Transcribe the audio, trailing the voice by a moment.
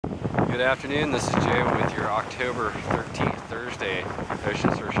Good afternoon, this is Jay with your October 13th, Thursday,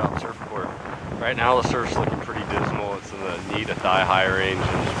 Ocean Surf Shop Surf Report. Right now the surf's looking pretty dismal. It's in the knee to thigh high range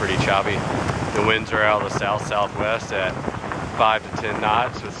and it's pretty choppy. The winds are out of the south-southwest at 5 to 10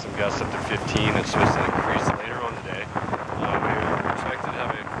 knots with some gusts up to 15. It's supposed to increase later on today. We're expected to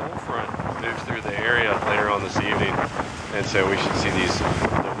have a cold front move through the area later on this evening, and so we should see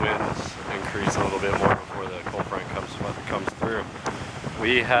the winds increase a little bit more before the cold front comes through.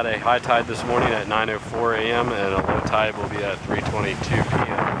 We had a high tide this morning at 9:04 a.m. and a low tide will be at 3:22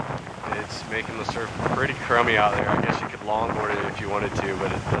 p.m. It's making the surf pretty crummy out there. I guess you could longboard it if you wanted to,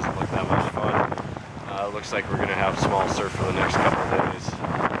 but it doesn't look that much fun. It looks like we're going to have small surf for the next couple of days.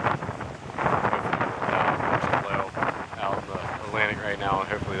 Hopefully there's a low out in the Atlantic right now, and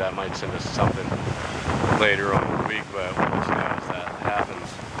hopefully that might send us something later on in the week, but we'll let you know as that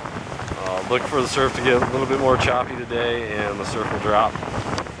happens. Look for the surf to get a little bit more choppy today, and the surf will drop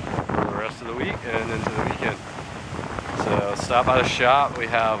for the rest of the week and into the weekend. So stop by the shop. We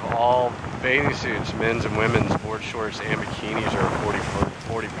have all bathing suits, men's and women's, board shorts and bikinis are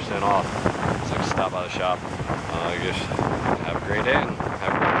 40% off. So stop by the shop. Just have a great day and have